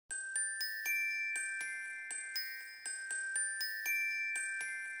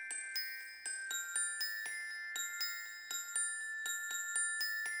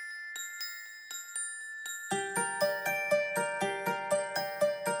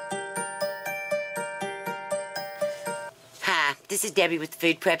this is Debbie with the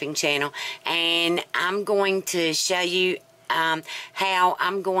Food Prepping channel, and I'm going to show you how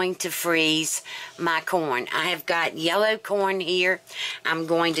I'm going to freeze my corn. I have got yellow corn here. I'm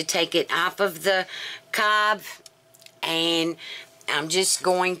going to take it off of the cob, and I'm just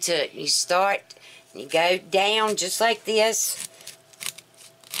going to, you go down just like this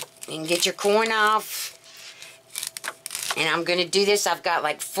and get your corn off. And I'm going to do this. I've got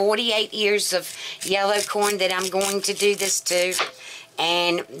like 48 ears of yellow corn that I'm going to do this to.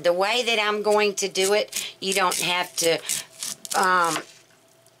 And the way that I'm going to do it, you don't have to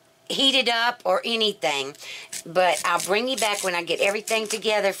heat it up or anything. But I'll bring you back when I get everything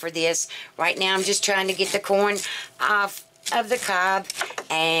together for this. Right now I'm just trying to get the corn off of the cob.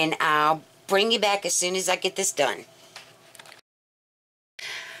 And I'll bring you back as soon as I get this done.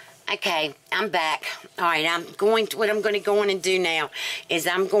 Okay, I'm back. Alright, what I'm going to go on and do now is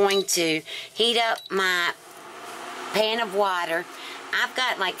I'm going to heat up my pan of water. I've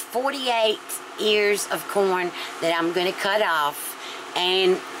got like 48 ears of corn that I'm going to cut off.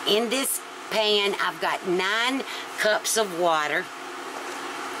 And in this pan, I've got 9 cups of water.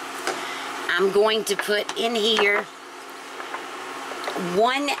 I'm going to put in here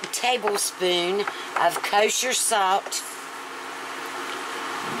 1 tablespoon of kosher salt.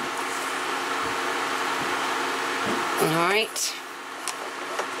 Alright,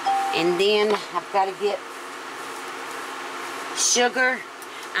 and then I've got to get sugar.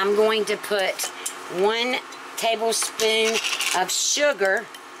 I'm going to put 1 tablespoon of sugar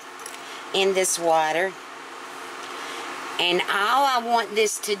in this water. And all I want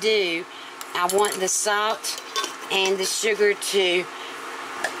this to do, I want the salt and the sugar to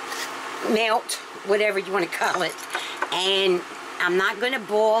melt, whatever you want to call it. And I'm not going to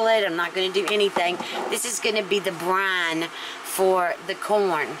boil it. I'm not going to do anything. This is going to be the brine for the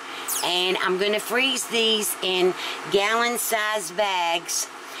corn. And I'm going to freeze these in gallon-sized bags.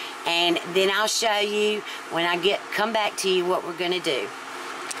 And then I'll show you when I come back to you what we're going to do.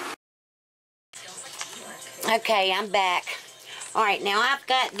 Okay, I'm back. Alright, now I've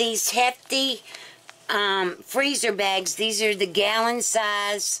got these hefty freezer bags. These are the gallon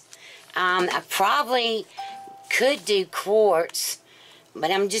size. I probably could do quarts,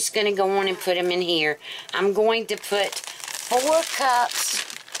 but I'm just going to go on and put them in here. I'm going to put 4 cups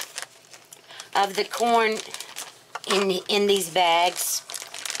of the corn in these bags.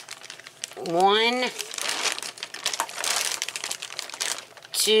 1,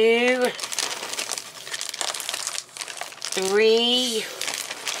 2, 3,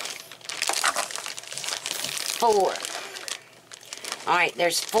 4. Alright,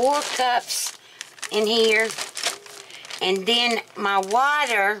 there's 4 cups in here. And then my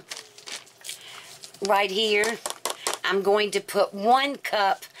water right here, I'm going to put 1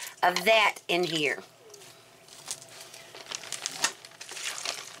 cup of that in here.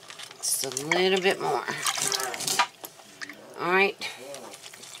 Just a little bit more. Alright.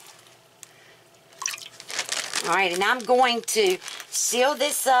 Alright, and I'm going to seal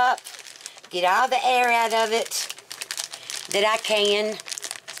this up, get all the air out of it that I can.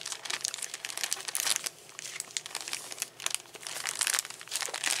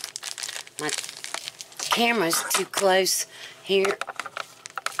 My camera's too close here.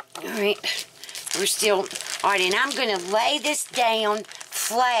 Alright, we're still... Alright, and I'm going to lay this down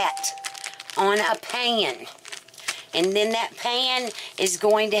flat on a pan. And then that pan is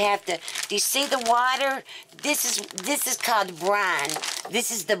going to have to... Do you see the water? This is called brine. This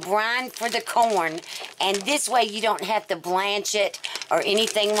is the brine for the corn. And this way you don't have to blanch it or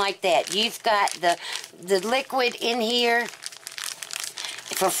anything like that. You've got the liquid in here.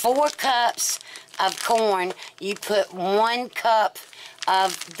 For 4 cups of corn, you put 1 cup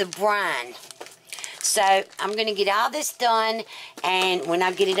of the brine. So, I'm going to get all this done, and when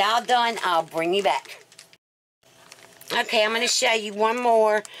I get it all done, I'll bring you back. Okay, I'm going to show you one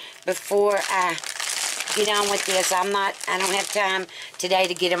more before I get on with this. I don't have time today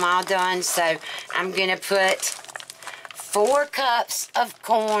to get them all done, so I'm going to put 4 cups of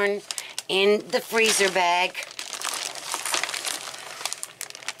corn in the freezer bag.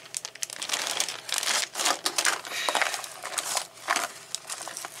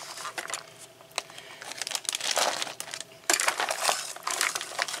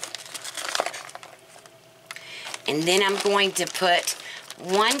 And then I'm going to put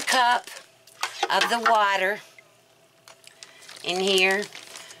 1 cup of the water in here.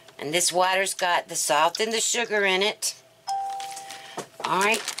 And this water's got the salt and the sugar in it.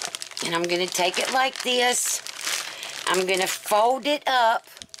 Alright. And I'm going to take it like this. I'm going to fold it up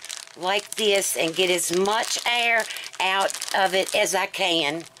like this and get as much air out of it as I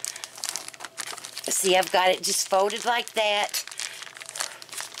can. See, I've got it just folded like that.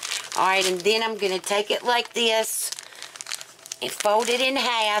 Alright, and then I'm going to take it like this and fold it in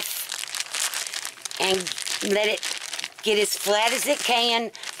half and let it get as flat as it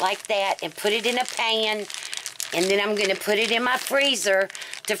can, like that, and put it in a pan. And then I'm going to put it in my freezer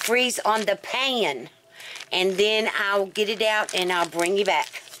to freeze on the pan. And then I'll get it out and I'll bring you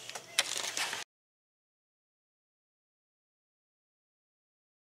back.